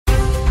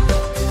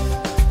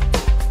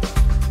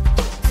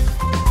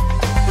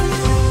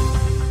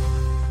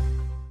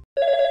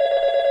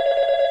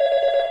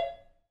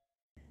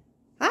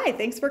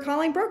thanks for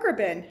calling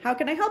BrokerBin. How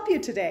can I help you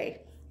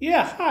today?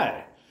 Yeah,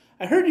 hi.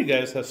 I heard you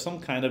guys have some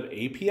kind of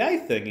API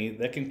thingy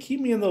that can keep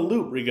me in the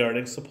loop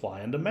regarding supply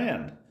and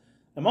demand.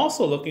 I'm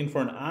also looking for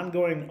an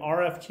ongoing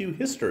RFQ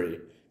history.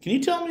 Can you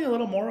tell me a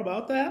little more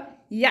about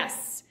that?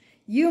 Yes,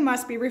 you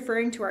must be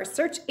referring to our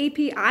Search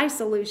API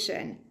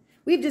solution.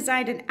 We've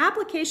designed an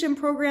application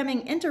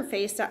programming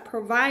interface that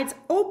provides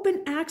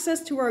open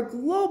access to our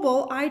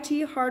global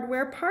IT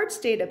hardware parts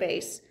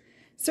database.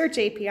 Search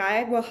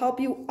API will help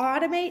you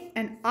automate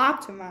and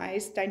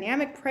optimize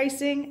dynamic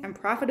pricing and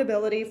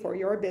profitability for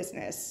your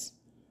business.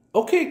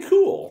 Okay,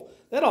 cool.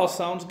 That all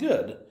sounds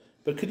good.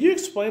 But could you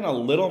explain a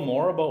little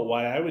more about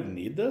why I would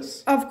need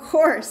this? Of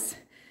course.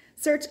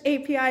 Search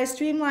API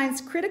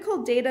streamlines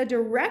critical data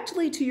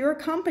directly to your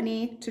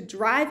company to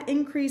drive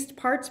increased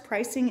parts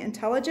pricing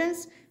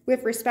intelligence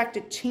with respect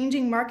to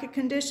changing market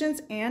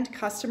conditions and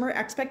customer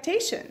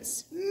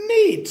expectations.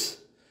 Neat!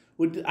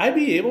 Would I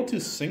be able to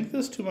sync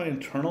this to my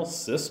internal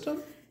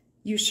system?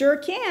 You sure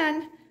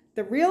can.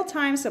 The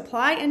real-time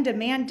supply and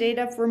demand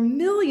data for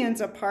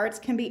millions of parts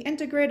can be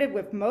integrated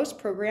with most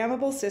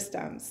programmable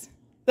systems.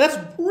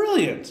 That's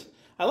brilliant!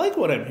 I like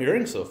what I'm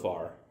hearing so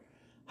far.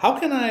 How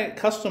can I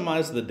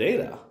customize the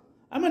data?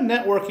 I'm a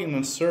networking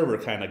and server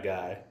kind of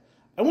guy.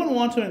 I wouldn't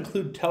want to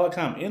include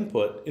telecom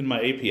input in my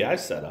API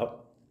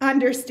setup.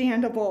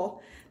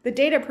 Understandable. The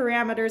data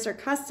parameters are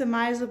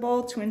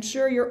customizable to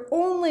ensure you're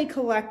only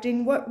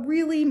collecting what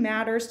really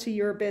matters to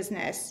your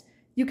business.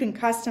 You can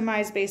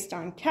customize based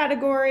on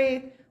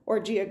category or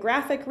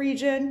geographic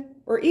region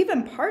or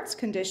even parts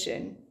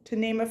condition, to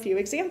name a few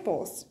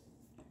examples.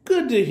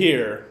 Good to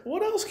hear.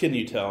 What else can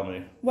you tell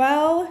me?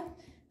 Well,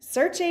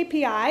 Search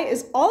API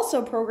is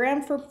also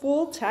programmed for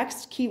full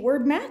text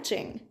keyword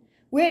matching,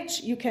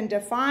 which you can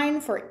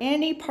define for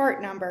any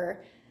part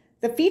number.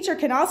 The feature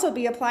can also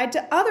be applied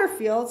to other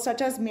fields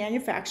such as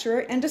manufacturer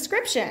and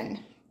description.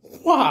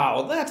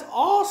 Wow, that's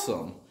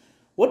awesome!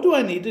 What do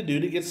I need to do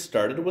to get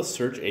started with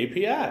Search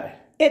API?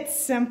 It's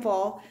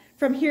simple.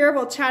 From here,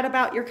 we'll chat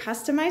about your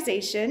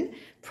customization.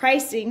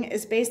 Pricing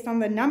is based on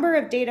the number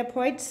of data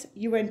points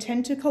you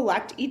intend to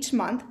collect each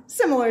month,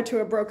 similar to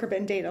a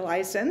BrokerBin data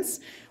license.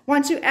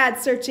 Once you add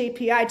Search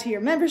API to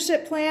your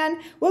membership plan,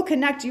 we'll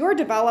connect your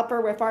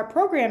developer with our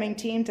programming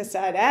team to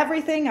set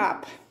everything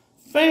up.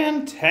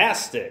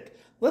 Fantastic!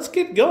 Let's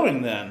get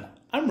going then.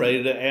 I'm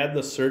ready to add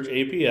the Search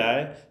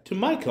API to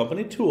my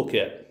company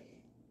toolkit.